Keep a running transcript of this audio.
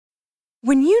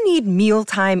When you need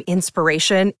mealtime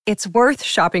inspiration, it's worth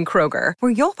shopping Kroger,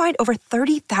 where you'll find over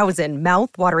 30,000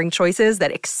 mouth-watering choices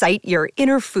that excite your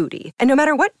inner foodie. And no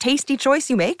matter what tasty choice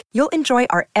you make, you'll enjoy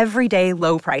our everyday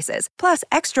low prices, plus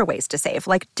extra ways to save,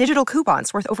 like digital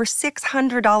coupons worth over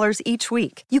 $600 each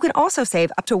week. You can also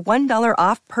save up to $1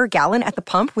 off per gallon at the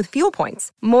pump with fuel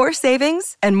points. More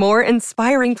savings and more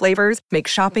inspiring flavors make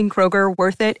shopping Kroger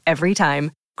worth it every time.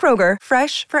 Kroger,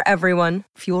 fresh for everyone.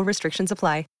 Fuel restrictions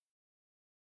apply.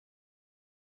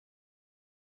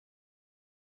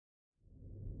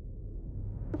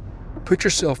 Put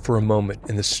yourself for a moment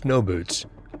in the snow boots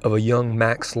of a young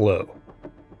Max Lowe.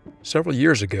 Several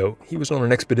years ago, he was on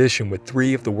an expedition with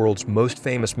three of the world's most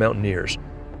famous mountaineers,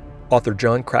 author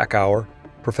Jon Krakauer,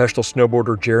 professional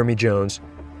snowboarder Jeremy Jones,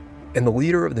 and the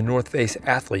leader of the North Face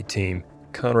athlete team,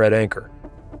 Conrad Anker.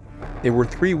 They were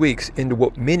 3 weeks into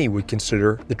what many would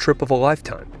consider the trip of a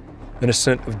lifetime, an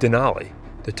ascent of Denali,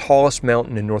 the tallest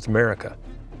mountain in North America.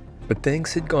 But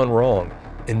things had gone wrong,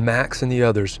 and Max and the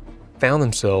others found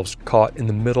themselves caught in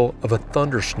the middle of a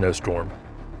thunder snowstorm.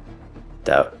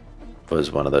 That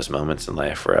was one of those moments in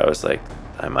life where I was like,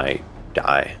 I might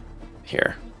die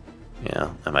here.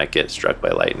 I might get struck by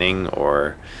lightning,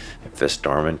 or if this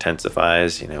storm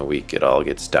intensifies, we could all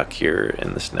get stuck here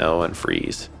in the snow and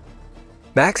freeze.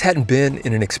 Max hadn't been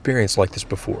in an experience like this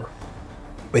before,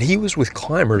 but he was with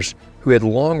climbers who had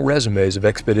long resumes of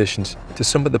expeditions to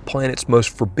some of the planet's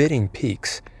most forbidding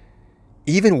peaks.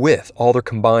 Even with all their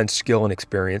combined skill and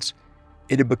experience,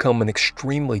 it had become an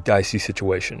extremely dicey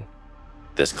situation.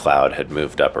 This cloud had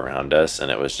moved up around us,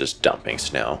 and it was just dumping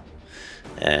snow.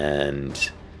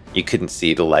 And you couldn't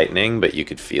see the lightning, but you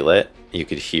could feel it. You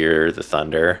could hear the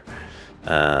thunder,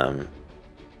 and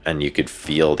you could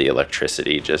feel the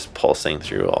electricity just pulsing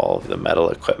through all of the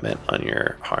metal equipment on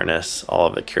your harness, all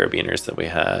of the carabiners that we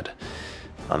had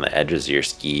on the edges of your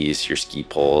skis, your ski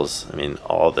poles.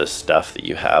 All the stuff that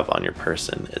you have on your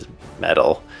person is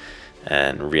metal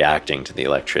and reacting to the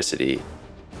electricity.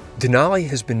 Denali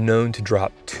has been known to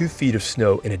drop 2 feet of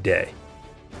snow in a day.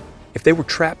 If they were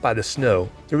trapped by the snow,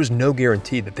 there was no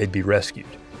guarantee that they'd be rescued.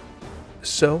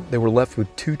 So they were left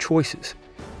with 2 choices: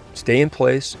 stay in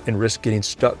place and risk getting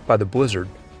stuck by the blizzard,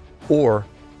 or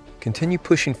continue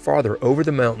pushing farther over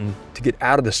the mountain to get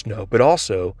out of the snow, but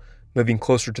also moving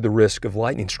closer to the risk of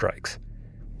lightning strikes.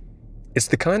 It's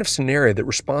the kind of scenario that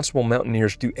responsible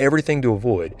mountaineers do everything to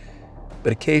avoid,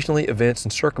 but occasionally events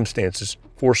and circumstances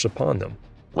force upon them.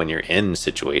 When you're in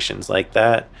situations like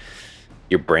that,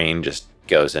 your brain just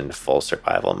goes into full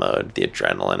survival mode. The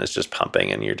adrenaline is just pumping,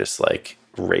 and you're just like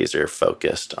razor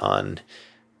focused on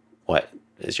what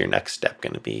is your next step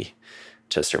going to be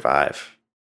to survive.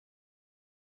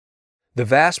 The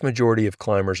vast majority of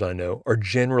climbers I know are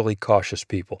generally cautious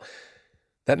people.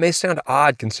 That may sound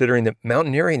odd considering that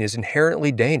mountaineering is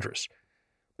inherently dangerous,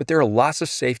 but there are lots of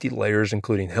safety layers,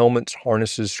 including helmets,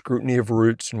 harnesses, scrutiny of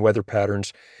routes and weather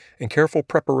patterns, and careful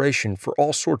preparation for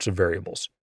all sorts of variables.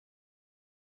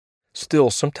 Still,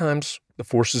 sometimes the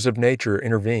forces of nature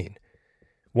intervene.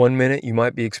 One minute you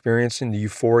might be experiencing the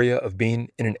euphoria of being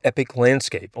in an epic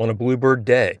landscape on a bluebird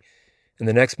day, and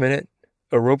the next minute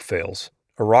a rope fails,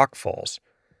 a rock falls,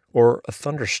 or a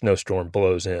thunder snowstorm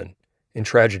blows in, and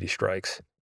tragedy strikes.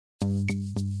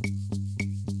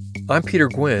 I'm Peter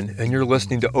Gwynn, and you're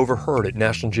listening to Overheard at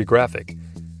National Geographic,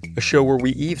 a show where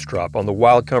we eavesdrop on the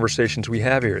wild conversations we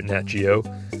have here at Nat Geo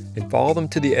and follow them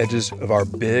to the edges of our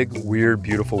big, weird,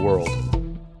 beautiful world.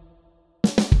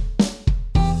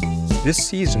 This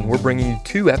season, we're bringing you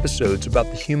 2 episodes about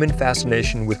the human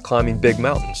fascination with climbing big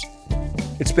mountains.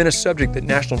 It's been a subject that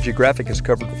National Geographic has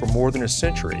covered for more than a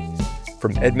century,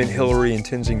 from Edmund Hillary and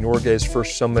Tenzing Norgay's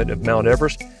first summit of Mount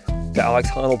Everest to Alex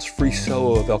Honnold's free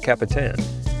solo of El Capitan.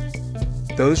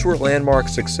 Those were landmark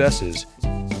successes,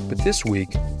 but this week,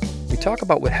 we talk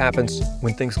about what happens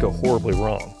when things go horribly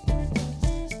wrong.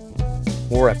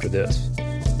 More after this.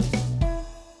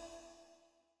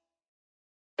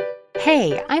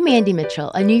 Hey, I'm Andy Mitchell,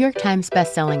 a New York Times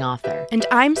bestselling author. And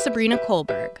I'm Sabrina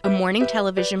Kohlberg, a morning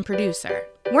television producer.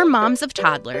 We're moms of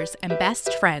toddlers and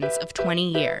best friends of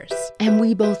 20 years. And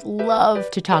we both love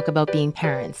to talk about being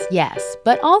parents, yes,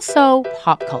 but also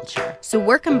pop culture. So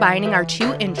we're combining our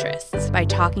 2 interests by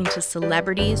talking to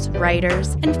celebrities,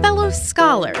 writers, and fellow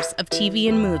scholars of TV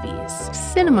and movies.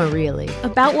 Cinema, really.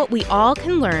 About what we all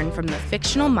can learn from the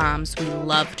fictional moms we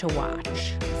love to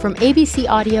watch. From ABC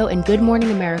Audio and Good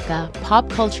Morning America, Pop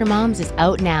Culture Moms is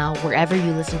out now wherever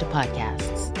you listen to podcasts.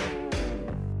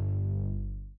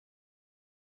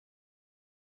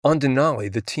 On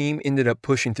Denali, the team ended up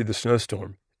pushing through the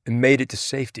snowstorm and made it to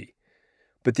safety.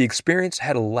 But the experience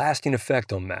had a lasting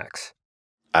effect on Max.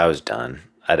 I was done.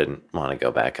 I didn't want to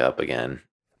go back up again.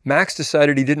 Max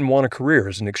decided he didn't want a career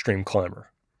as an extreme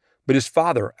climber. But his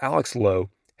father, Alex Lowe,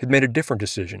 had made a different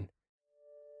decision.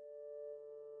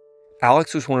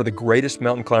 Alex was one of the greatest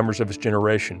mountain climbers of his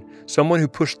generation, someone who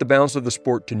pushed the bounds of the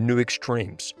sport to new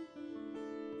extremes.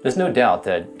 There's no doubt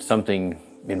that something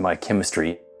in my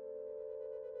chemistry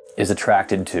is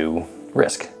attracted to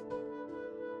risk.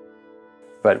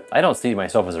 But I don't see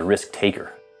myself as a risk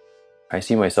taker. I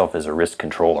see myself as a risk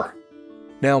controller.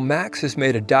 Now, Max has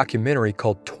made a documentary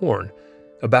called Torn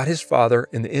about his father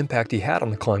and the impact he had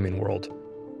on the climbing world.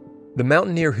 The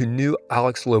mountaineer who knew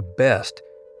Alex Lowe best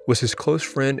was his close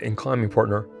friend and climbing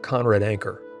partner, Conrad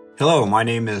Anker. Hello, my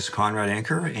name is Conrad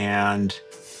Anker, and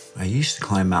I used to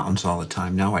climb mountains all the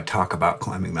time. Now I talk about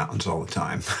climbing mountains all the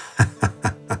time.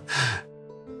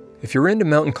 If you're into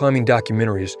mountain climbing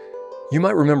documentaries, you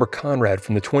might remember Conrad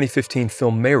from the 2015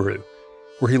 film Meru,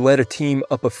 where he led a team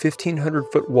up a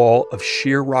 1,500-foot wall of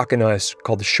sheer rock and ice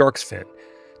called the Shark's Fin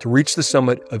to reach the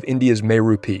summit of India's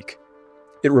Meru Peak.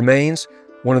 It remains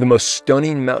one of the most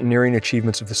stunning mountaineering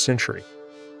achievements of the century.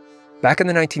 Back in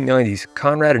the 1990s,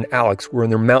 Conrad and Alex were in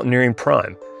their mountaineering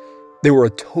prime. They were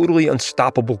a totally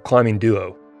unstoppable climbing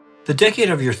duo. The decade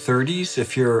of your 30s,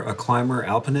 if you're a climber,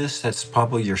 alpinist, that's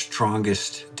probably your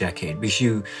strongest decade because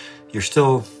you're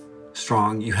still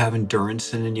strong, you have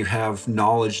endurance, and then you have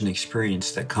knowledge and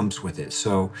experience that comes with it.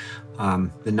 So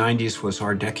the 90s was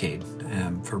our decade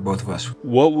for both of us.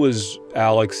 What was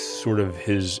Alex, sort of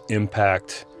his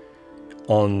impact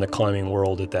on the climbing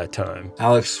world at that time?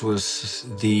 Alex was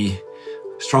the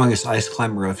strongest ice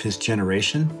climber of his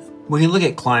generation. When you look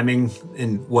at climbing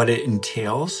and what it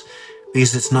entails,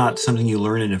 because it's not something you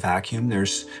learn in a vacuum,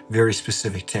 there's very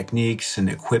specific techniques and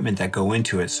equipment that go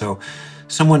into it. So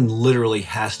someone literally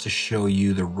has to show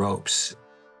you the ropes.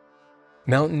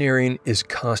 Mountaineering is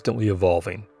constantly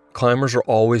evolving. Climbers are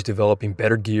always developing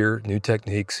better gear, new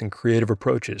techniques, and creative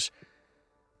approaches.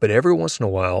 But every once in a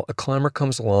while, a climber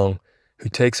comes along who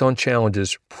takes on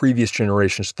challenges previous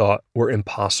generations thought were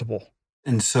impossible.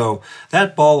 And so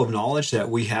that ball of knowledge that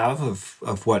we have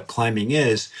of what climbing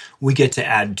is, we get to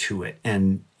add to it.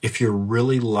 And if you're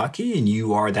really lucky and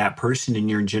you are that person in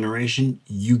your generation,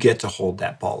 you get to hold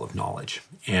that ball of knowledge.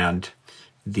 And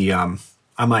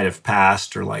I might have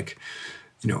passed or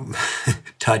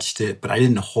touched it, but I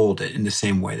didn't hold it in the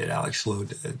same way that Alex Lowe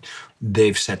did.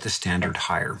 They've set the standard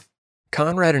higher.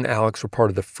 Conrad and Alex were part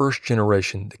of the first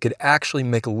generation that could actually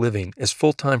make a living as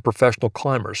full-time professional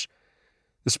climbers.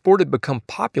 The sport had become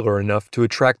popular enough to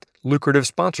attract lucrative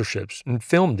sponsorships and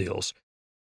film deals.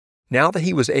 Now that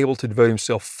he was able to devote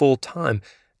himself full-time,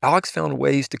 Alex found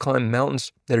ways to climb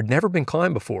mountains that had never been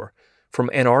climbed before,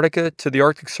 from Antarctica to the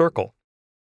Arctic Circle.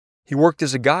 He worked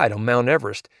as a guide on Mount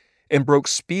Everest and broke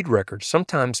speed records,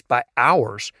 sometimes by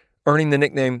hours, earning the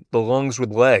nickname the Lungs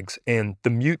with Legs and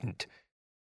the Mutant.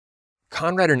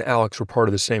 Conrad and Alex were part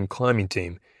of the same climbing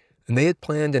team, and they had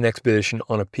planned an expedition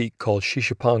on a peak called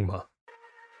Shishapangma.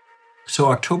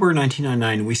 So October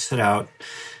 1999, we set out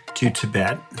to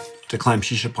Tibet to climb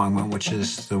Shishapangma, which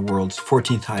is the world's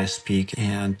 14th highest peak,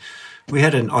 and we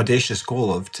had an audacious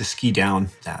goal to ski down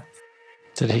that.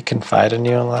 Did he confide in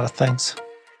you a lot of things?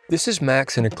 This is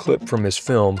Max in a clip from his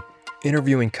film,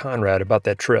 interviewing Conrad about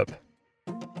that trip.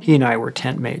 He and I were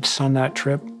tent mates on that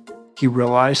trip. He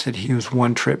realized that he was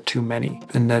one trip too many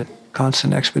and that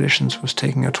constant expeditions was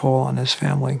taking a toll on his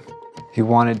family. He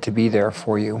wanted to be there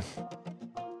for you.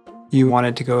 You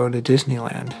wanted to go to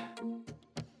Disneyland.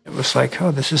 It was like,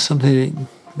 oh, this is something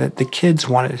that the kids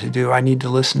wanted to do. I need to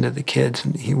listen to the kids,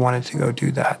 and he wanted to go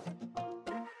do that.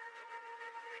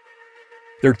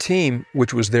 Their team,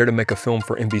 which was there to make a film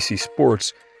for NBC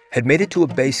Sports, had made it to a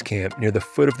base camp near the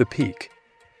foot of the peak.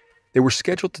 They were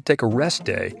scheduled to take a rest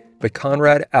day, but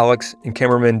Conrad, Alex, and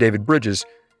cameraman David Bridges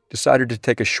decided to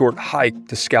take a short hike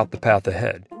to scout the path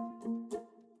ahead.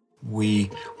 We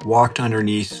walked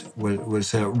underneath what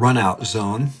was a run-out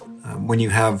zone. When you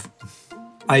have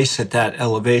ice at that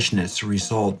elevation, it's a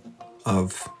result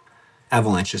of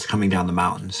avalanches coming down the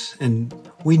mountains. And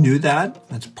we knew that.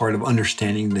 That's part of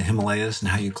understanding the Himalayas and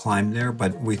how you climb there.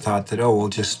 But we thought that, we'll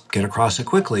just get across it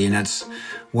quickly. And that's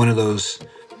one of those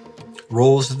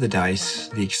rolls of the dice,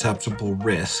 the acceptable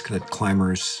risk that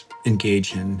climbers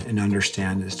engage in and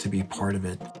understand is to be part of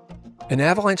it. An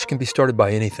avalanche can be started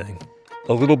by anything.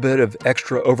 A little bit of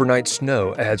extra overnight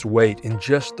snow adds weight in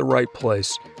just the right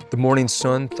place. The morning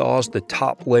sun thaws the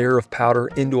top layer of powder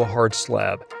into a hard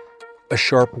slab. A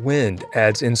sharp wind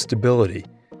adds instability.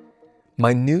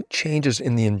 Minute changes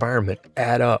in the environment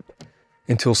add up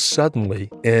until suddenly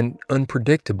and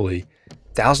unpredictably,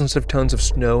 thousands of tons of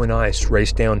snow and ice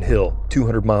race downhill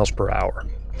 200 miles per hour.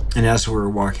 And as we were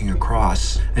walking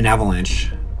across, an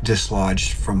avalanche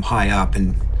dislodged from high up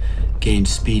and gained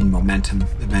speed and momentum,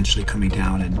 eventually coming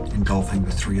down and engulfing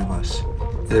the three of us.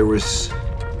 There was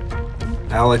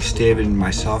Alex, David, and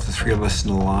myself, the three of us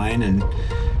in a line, and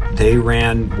they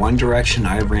ran one direction,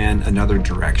 I ran another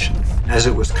direction. As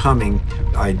it was coming,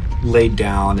 I laid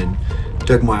down and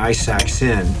dug my ice axe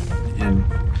in and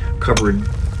covered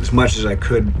as much as I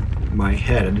could my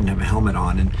head. I didn't have a helmet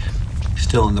on, and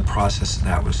still in the process of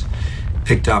that was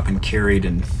picked up and carried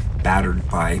and battered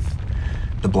by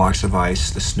the blocks of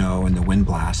ice, the snow, and the wind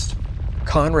blast.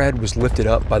 Conrad was lifted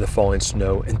up by the falling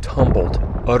snow and tumbled,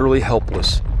 utterly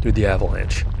helpless, through the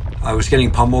avalanche. I was getting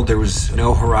pummeled. There was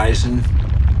no horizon.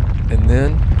 And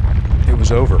then it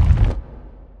was over.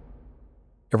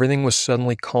 Everything was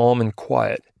suddenly calm and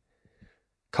quiet.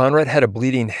 Conrad had a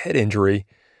bleeding head injury,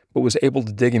 but was able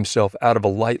to dig himself out of a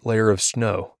light layer of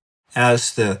snow.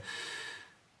 As the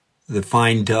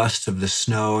fine dust of the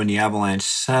snow and the avalanche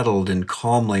settled and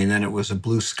calmly, and then it was a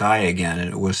blue sky again. And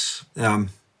it was,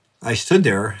 I stood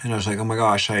there and I was like, oh my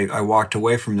gosh, I walked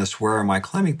away from this. Where are my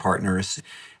climbing partners?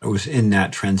 It was in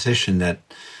that transition that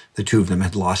the two of them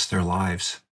had lost their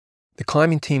lives. The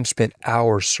climbing team spent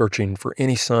hours searching for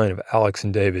any sign of Alex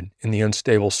and David in the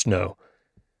unstable snow,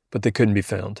 but they couldn't be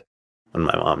found. When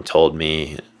my mom told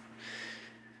me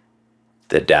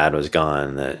that Dad was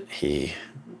gone, that he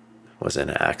was in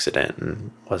an accident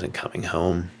and wasn't coming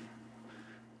home,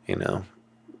 I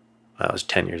was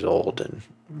 10 years old, and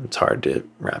it's hard to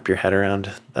wrap your head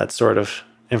around that sort of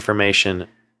information.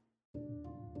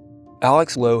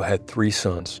 Alex Lowe had 3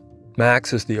 sons.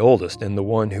 Max is the oldest and the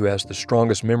one who has the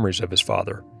strongest memories of his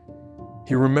father.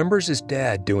 He remembers his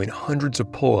dad doing hundreds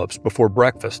of pull-ups before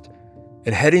breakfast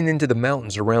and heading into the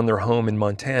mountains around their home in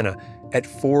Montana at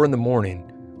 4 a.m.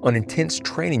 on intense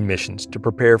training missions to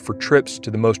prepare for trips to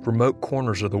the most remote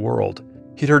corners of the world.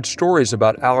 He'd heard stories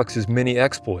about Alex's many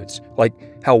exploits, like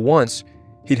how once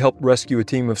he'd helped rescue a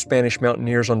team of Spanish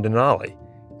mountaineers on Denali,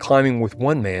 climbing with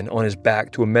one man on his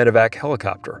back to a medevac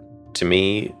helicopter. To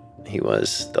me, he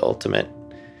was the ultimate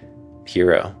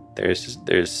hero.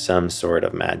 There's some sort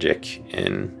of magic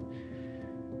in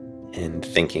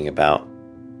thinking about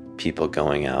people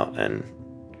going out and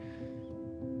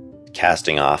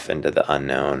casting off into the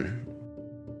unknown.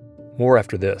 More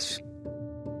after this.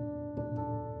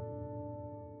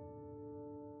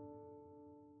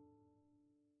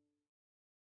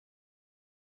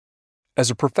 As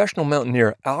a professional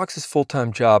mountaineer, Alex's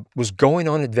full-time job was going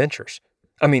on adventures.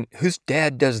 I mean, whose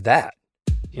dad does that?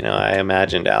 I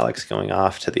imagined Alex going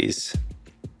off to these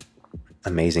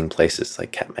amazing places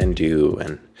like Kathmandu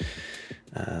and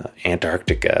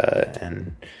Antarctica,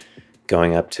 and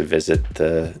going up to visit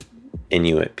the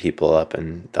Inuit people up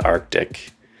in the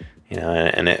Arctic,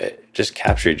 and it just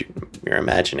captured your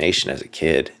imagination as a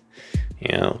kid,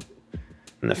 and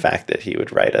the fact that he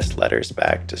would write us letters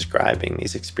back describing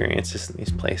these experiences in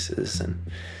these places, and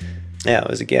yeah, it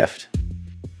was a gift.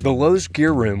 The Lowe's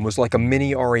gear room was like a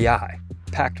mini REI,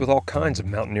 packed with all kinds of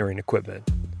mountaineering equipment.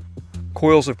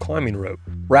 Coils of climbing rope,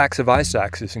 racks of ice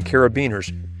axes and carabiners,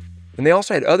 and they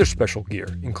also had other special gear,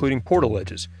 including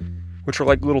portaledges, which are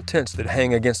like little tents that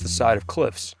hang against the side of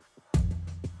cliffs.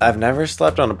 I've never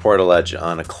slept on a portaledge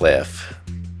on a cliff,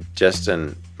 just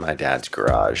in my dad's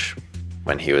garage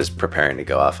when he was preparing to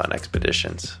go off on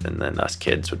expeditions, and then us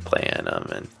kids would play in them,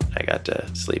 and I got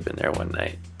to sleep in there one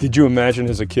night. Did you imagine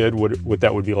as a kid what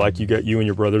that would be like? You and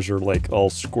your brothers are like all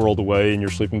squirreled away in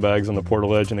your sleeping bags on the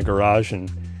portaledge in the garage,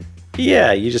 and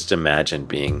yeah, you just imagine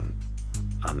being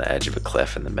on the edge of a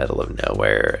cliff in the middle of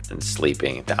nowhere and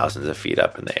sleeping thousands of feet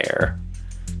up in the air.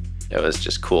 It was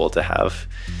just cool to have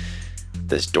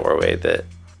this doorway that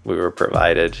we were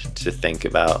provided to think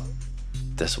about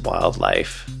this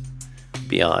wildlife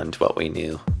beyond what we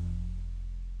knew.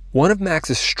 One of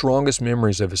Max's strongest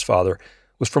memories of his father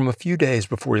was from a few days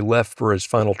before he left for his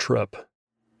final trip.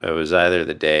 It was either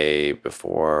the day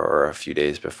before or a few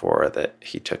days before that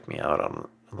he took me out on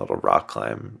a little rock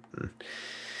climb. And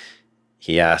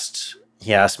he asked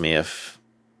me if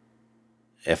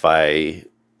I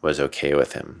was okay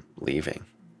with him leaving.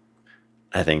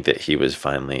 I think that he was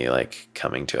finally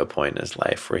coming to a point in his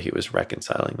life where he was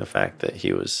reconciling the fact that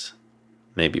he was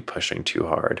maybe pushing too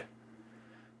hard.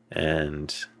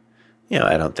 And,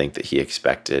 I don't think that he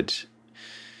expected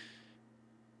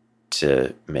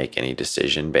to make any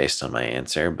decision based on my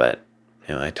answer, but,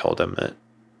 I told him that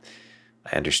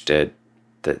I understood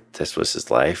that this was his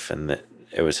life and that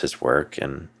it was his work,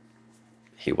 and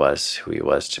he was who he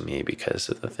was to me because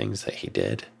of the things that he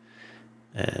did.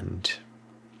 And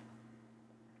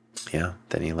yeah,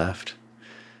 then he left.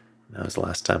 That was the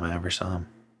last time I ever saw him.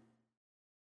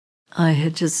 I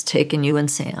had just taken you and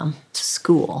Sam to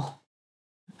school.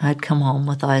 I'd come home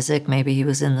with Isaac. Maybe he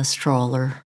was in the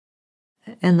stroller.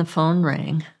 And the phone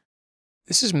rang.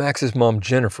 This is Max's mom,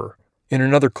 Jennifer, in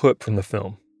another clip from the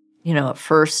film. At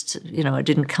first, it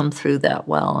didn't come through that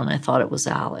well, and I thought it was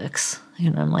Alex.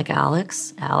 I'm like,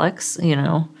 Alex?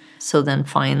 So then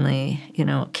finally,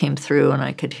 it came through, and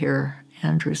I could hear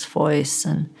Andrew's voice,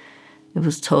 and it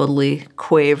was totally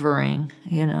quavering,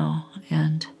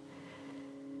 and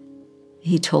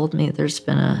he told me there's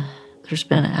been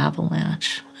an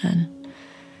avalanche, and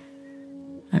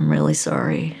I'm really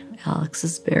sorry. Alex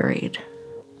is buried.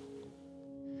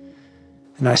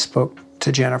 And I spoke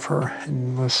to Jennifer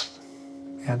and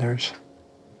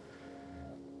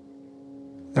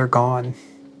they're gone.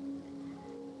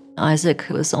 Isaac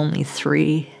was only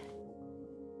 3.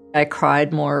 I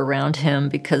cried more around him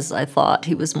because I thought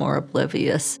he was more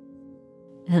oblivious.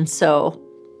 And so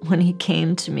when he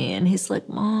came to me and he's like,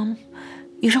 Mom,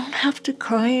 you don't have to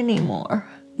cry anymore.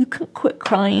 You can quit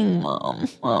crying,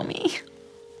 Mommy.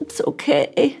 It's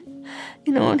okay.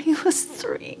 And he was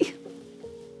 3.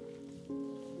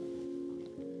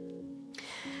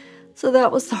 So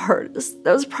that was the hardest.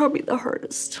 That was probably the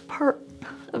hardest part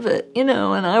of it, And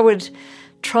I would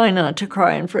try not to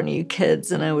cry in front of you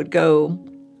kids, and I would go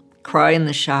cry in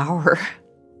the shower.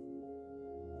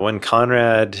 When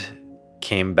Conrad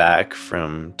came back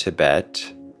from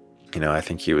Tibet, I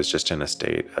think he was just in a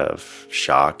state of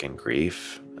shock and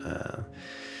grief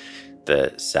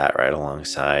that sat right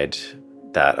alongside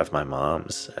that of my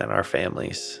mom's and our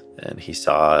families. And he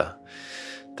saw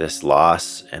this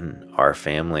loss in our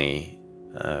family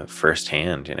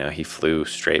firsthand. He flew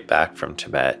straight back from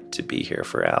Tibet to be here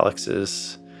for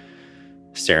Alex's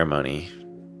ceremony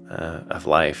of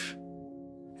life.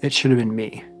 It should have been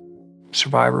me.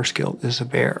 Survivor's guilt is a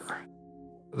bear.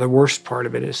 The worst part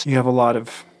of it is you have a lot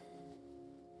of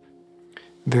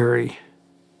very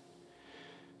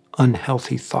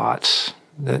unhealthy thoughts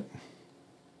that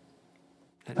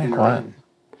Like what?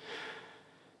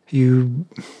 You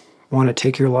want to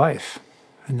take your life,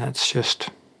 and that's just,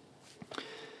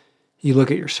 you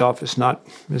look at yourself as not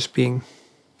as being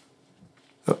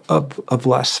of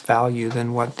less value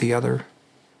than what the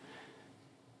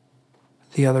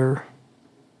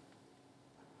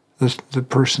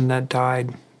person that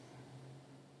died.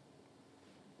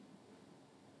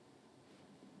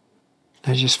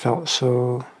 I just felt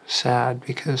so sad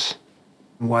because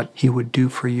what he would do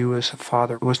for you as a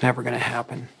father was never going to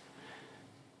happen.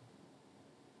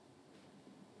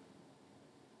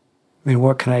 I mean,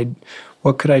 what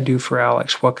could I do for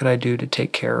Alex? What could I do to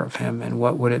take care of him? And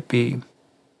what would it be?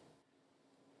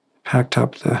 Packed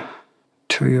up the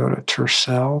Toyota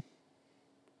Tercel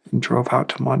and drove out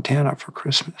to Montana for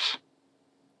Christmas.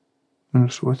 And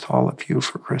was with all of you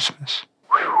for Christmas.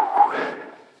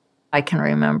 I can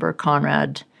remember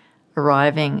Conrad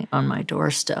arriving on my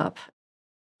doorstep.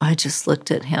 I just looked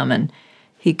at him and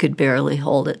he could barely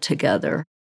hold it together.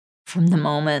 From the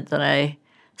moment that I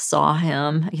saw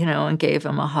him, and gave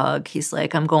him a hug, he's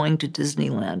like, I'm going to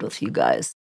Disneyland with you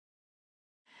guys.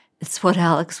 It's what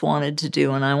Alex wanted to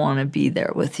do, and I want to be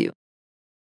there with you.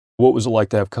 What was it like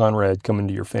to have Conrad come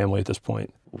into your family at this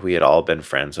point? We had all been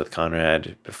friends with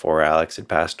Conrad before Alex had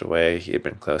passed away. He had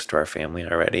been close to our family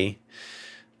already.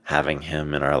 Having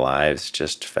him in our lives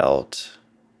just felt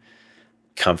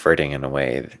comforting in a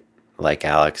way, like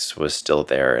Alex was still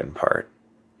there in part.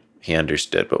 He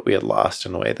understood what we had lost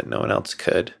in a way that no one else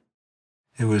could.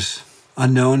 It was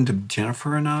unknown to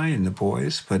Jennifer and I and the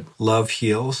boys, but love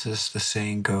heals, as the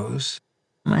saying goes.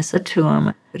 I said to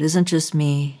him, it isn't just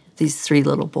me. These 3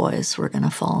 little boys were going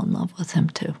to fall in love with him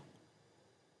too.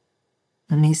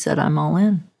 And he said, I'm all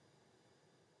in.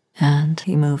 And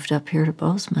he moved up here to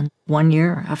Bozeman 1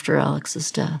 year after Alex's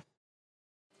death.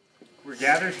 We're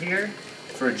gathered here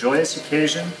for a joyous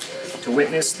occasion to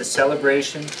witness the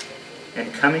celebration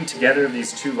and coming together of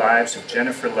these 2 lives of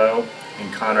Jennifer Lowe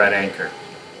and Conrad Anker.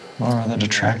 What were the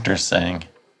detractors saying?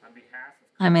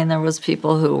 I mean, there was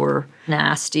people who were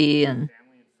nasty and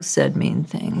said mean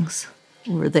things.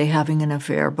 Were they having an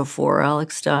affair before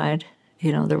Alex died?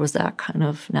 There was that kind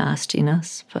of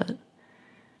nastiness, but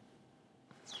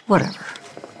whatever.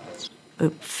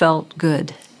 It felt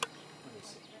good.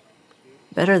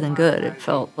 Better than good, it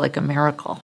felt like a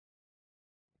miracle.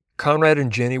 Conrad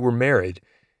and Jenny were married,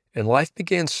 and life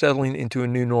began settling into a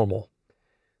new normal.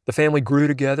 The family grew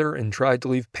together and tried to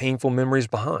leave painful memories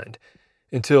behind,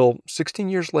 until 16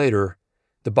 years later,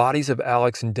 the bodies of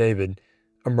Alex and David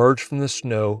emerged from the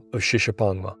snow of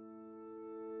Shishapangma.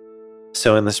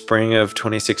 So in the spring of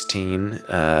 2016,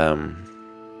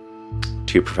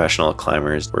 2 professional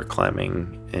climbers were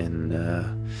climbing in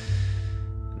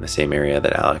the same area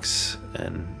that Alex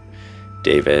and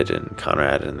David and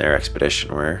Conrad and their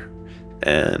expedition were.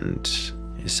 And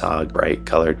he saw bright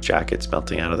colored jackets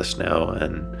melting out of the snow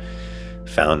and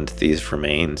found these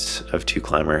remains of 2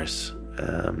 climbers.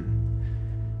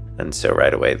 And so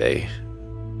right away they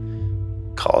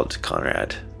called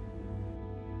Conrad.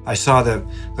 I saw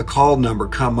the call number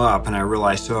come up and I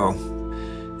realized,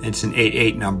 it's an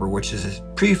 88 number, which is a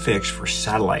prefix for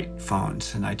satellite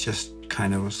phones. And I just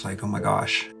kind of was like, oh my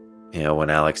gosh.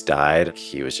 When Alex died,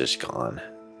 he was just gone.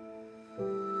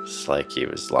 It's like he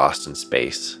was lost in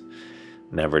space,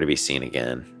 never to be seen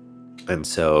again. And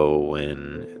so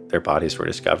when their bodies were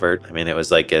discovered, it was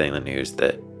like getting the news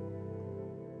that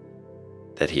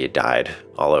he had died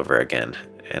all over again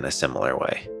in a similar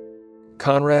way.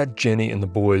 Conrad, Jenny, and the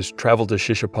boys traveled to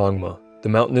Shishapangma, the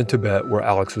mountain in Tibet where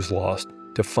Alex was lost,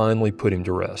 to finally put him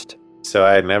to rest. So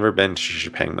I had never been to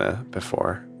Shishapangma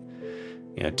before.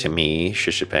 To me,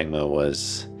 Shishapangma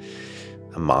was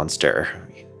a monster.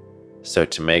 So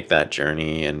to make that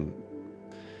journey and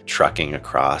trucking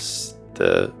across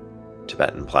the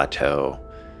Tibetan plateau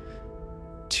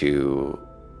to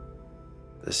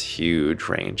this huge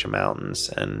range of mountains,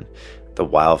 and the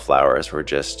wildflowers were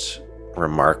just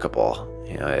remarkable.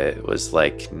 It was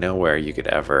like nowhere you could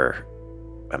ever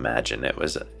imagine. It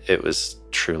was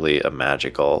truly a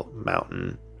magical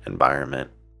mountain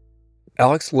environment.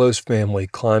 Alex Lowe's family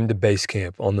climbed to base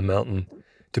camp on the mountain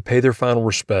to pay their final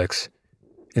respects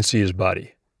and see his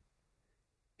body.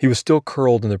 He was still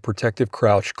curled in the protective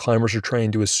crouch climbers are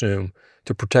trained to assume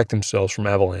to protect themselves from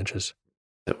avalanches.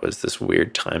 It was this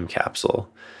weird time capsule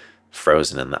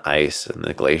frozen in the ice and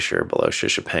the glacier below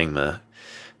Shishapangma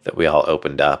that we all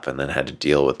opened up and then had to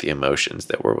deal with the emotions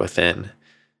that were within.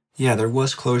 Yeah, there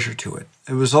was closure to it.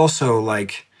 It was also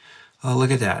like, oh,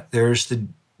 look at that. There's the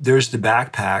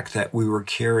backpack that we were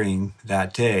carrying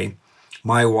that day.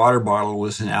 My water bottle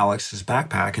was in Alex's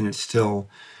backpack, and it's still,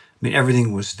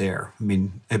 everything was there.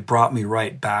 It brought me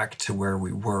right back to where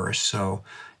we were. So,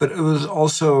 but it was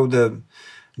also the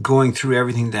going through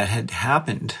everything that had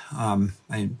happened. And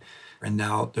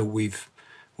now that we've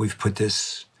put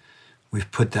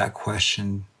that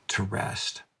question to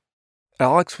rest.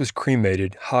 Alex was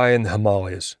cremated high in the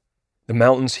Himalayas, the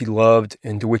mountains he loved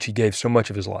and to which he gave so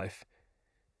much of his life.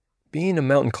 Being a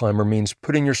mountain climber means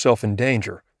putting yourself in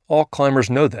danger. All climbers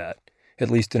know that,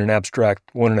 at least in an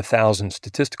abstract 1 in 1,000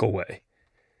 statistical way.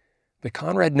 But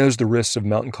Conrad knows the risks of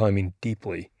mountain climbing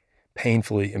deeply,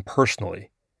 painfully, and personally.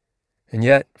 And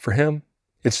yet, for him,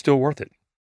 it's still worth it.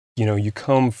 You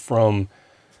come from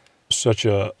such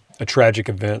a tragic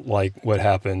event like what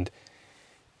happened,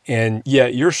 and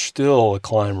yet you're still a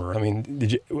climber.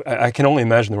 I can only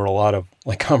imagine there were a lot of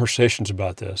conversations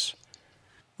about this.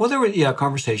 Well, there were,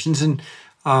 conversations and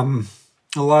a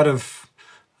lot of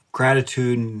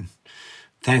gratitude and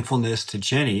thankfulness to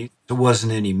Jenny. There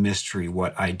wasn't any mystery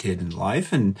what I did in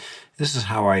life, and this is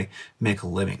how I make a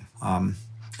living.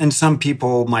 And some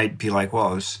people might be like,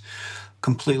 well, it was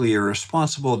completely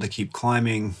irresponsible to keep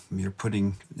climbing. You're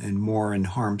putting more in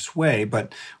harm's way.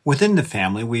 But within the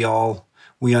family,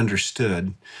 we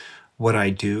understood what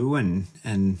I do,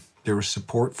 and there was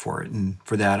support for it. And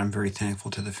for that, I'm very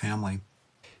thankful to the family.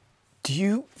 Do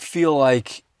you feel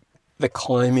like the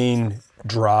climbing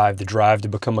drive, the drive to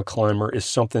become a climber, is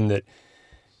something that,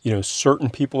 certain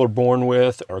people are born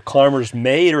with? Are climbers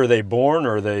made, or are they born,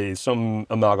 or are they some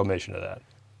amalgamation of that?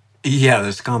 Yeah,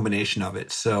 there's a combination of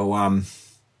it. So,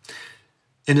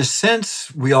 in a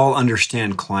sense, we all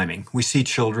understand climbing. We see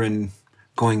children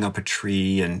going up a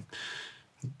tree and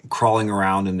crawling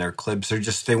around in their clibs.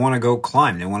 They want to go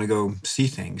climb. They want to go see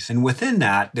things. And within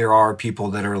that, there are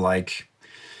people that are like,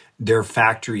 their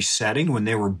factory setting when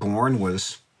they were born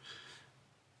was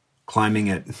climbing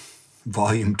at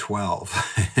volume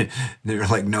 12. They're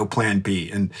like, no plan B.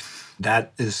 And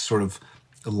that is sort of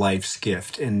life's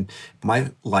gift. And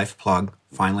my life plug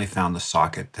finally found the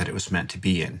socket that it was meant to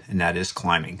be in, and that is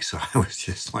climbing. So I was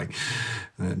just like,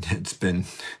 it's been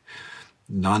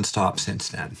nonstop since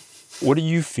then. What do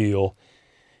you feel,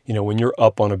 when you're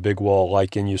up on a big wall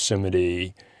like in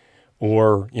Yosemite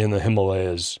or in the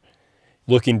Himalayas,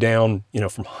 looking down,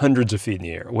 from hundreds of feet in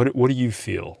the air? What do you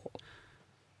feel?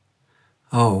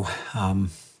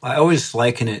 I always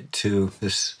liken it to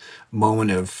this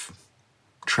moment of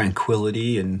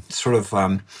tranquility and sort of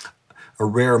a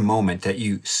rare moment that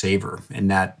you savor,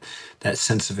 and that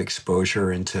sense of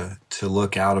exposure, and to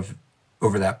look out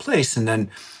over that place, and then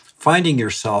finding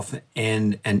yourself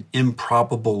in an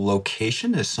improbable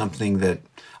location is something that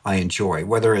I enjoy,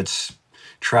 whether it's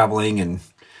traveling and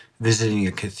visiting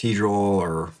a cathedral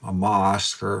or a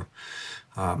mosque or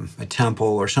a temple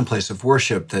or some place of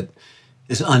worship that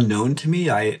is unknown to me,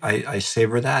 I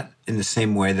savor that in the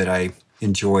same way that I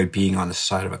enjoy being on the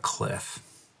side of a cliff.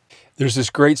 There's this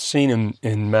great scene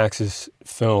in Max's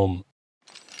film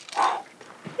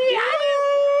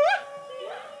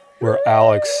where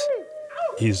Alex,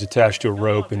 he's attached to a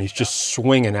rope and he's just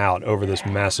swinging out over this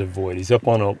massive void. He's up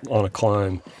on a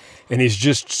climb and he's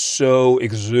just so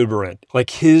exuberant.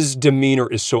 Like his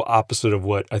demeanor is so opposite of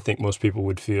what I think most people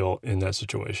would feel in that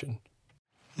situation.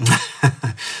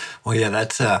 Well, yeah,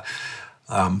 that's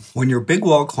when you're big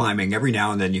wall climbing, every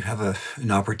now and then you have an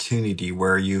opportunity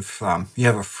where you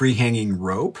have a free hanging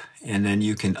rope, and then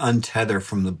you can untether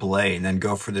from the belay and then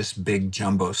go for this big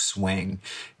jumbo swing.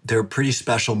 They're pretty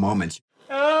special moments.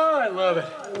 Oh, I love it.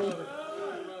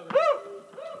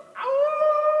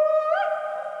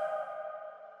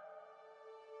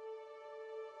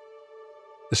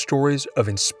 The stories of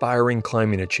inspiring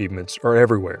climbing achievements are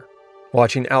everywhere.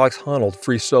 Watching Alex Honnold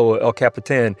free solo El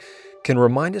Capitan can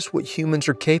remind us what humans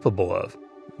are capable of.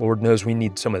 Lord knows we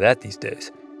need some of that these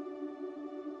days.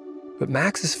 But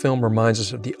Max's film reminds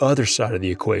us of the other side of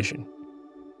the equation.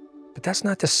 But that's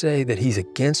not to say that he's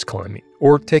against climbing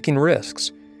or taking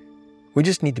risks. We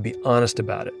just need to be honest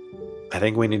about it. I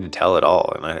think we need to tell it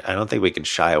all, and I don't think we can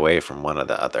shy away from one or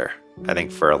the other. I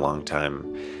think for a long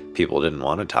time, people didn't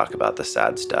want to talk about the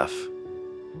sad stuff.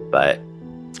 But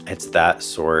it's that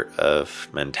sort of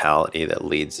mentality that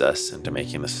leads us into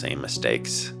making the same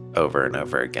mistakes over and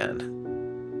over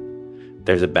again.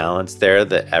 There's a balance there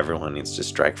that everyone needs to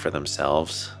strike for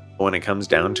themselves. When it comes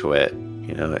down to it,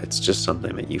 it's just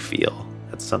something that you feel.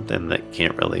 It's something that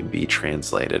can't really be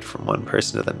translated from one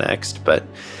person to the next, but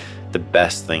the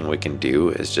best thing we can do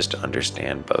is just to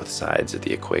understand both sides of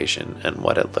the equation and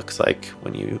what it looks like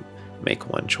when you make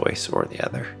one choice or the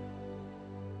other.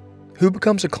 Who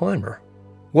becomes a climber?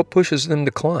 What pushes them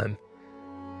to climb?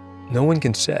 No one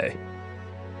can say.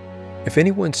 If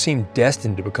anyone seemed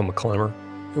destined to become a climber,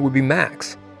 it would be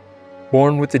Max.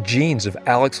 Born with the genes of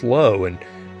Alex Lowe and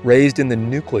raised in the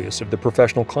nucleus of the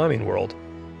professional climbing world.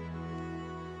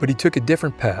 But he took a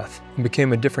different path and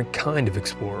became a different kind of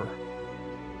explorer.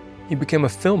 He became a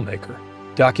filmmaker,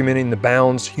 documenting the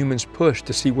bounds humans push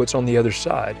to see what's on the other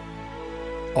side,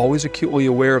 always acutely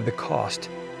aware of the cost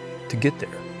to get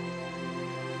there.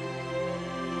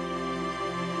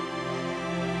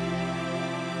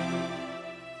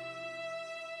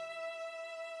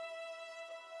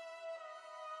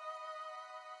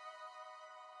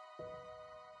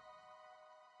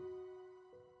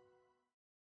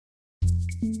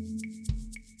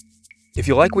 If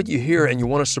you like what you hear and you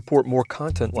want to support more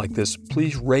content like this,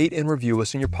 please rate and review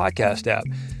us in your podcast app.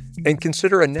 And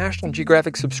consider a National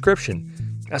Geographic subscription.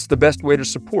 That's the best way to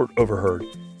support Overheard.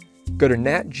 Go to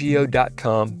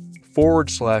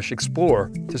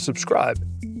natgeo.com/explore to subscribe.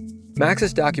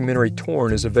 Max's documentary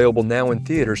Torn is available now in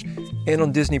theaters and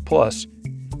on Disney+.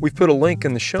 We've put a link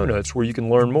in the show notes where you can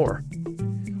learn more.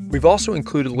 We've also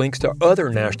included links to other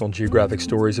National Geographic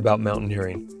stories about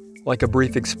mountaineering, like a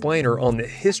brief explainer on the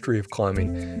history of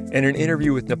climbing and an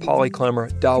interview with Nepali climber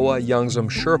Dawa Yangzum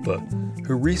Sherpa,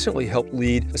 who recently helped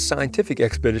lead a scientific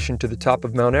expedition to the top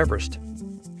of Mount Everest.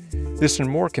 This and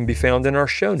more can be found in our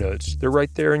show notes. They're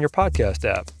right there in your podcast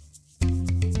app.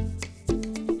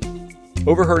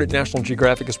 Overheard at National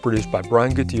Geographic is produced by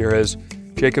Brian Gutierrez,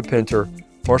 Jacob Pinter,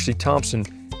 Marcy Thompson,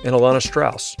 and Alana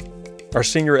Strauss. Our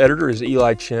senior editor is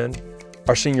Eli Chen.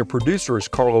 Our senior producer is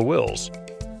Carla Wills.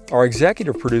 Our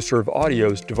executive producer of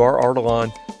audio is Devar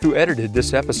Ardalan, who edited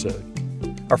this episode.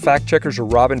 Our fact checkers are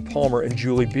Robin Palmer and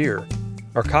Julie Beer.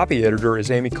 Our copy editor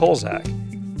is Amy Kolzak.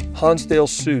 Hansdale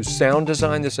Sue sound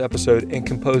designed this episode and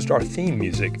composed our theme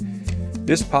music.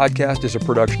 This podcast is a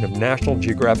production of National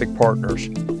Geographic Partners.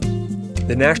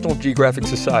 The National Geographic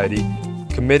Society,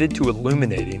 committed to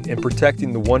illuminating and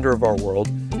protecting the wonder of our world,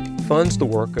 funds the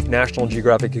work of National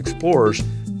Geographic explorers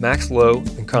Max Lowe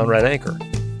and Conrad Anker.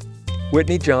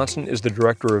 Whitney Johnson is the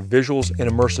Director of Visuals and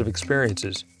Immersive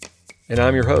Experiences. And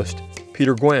I'm your host,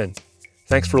 Peter Gwynn.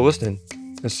 Thanks for listening,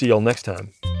 and see y'all next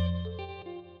time.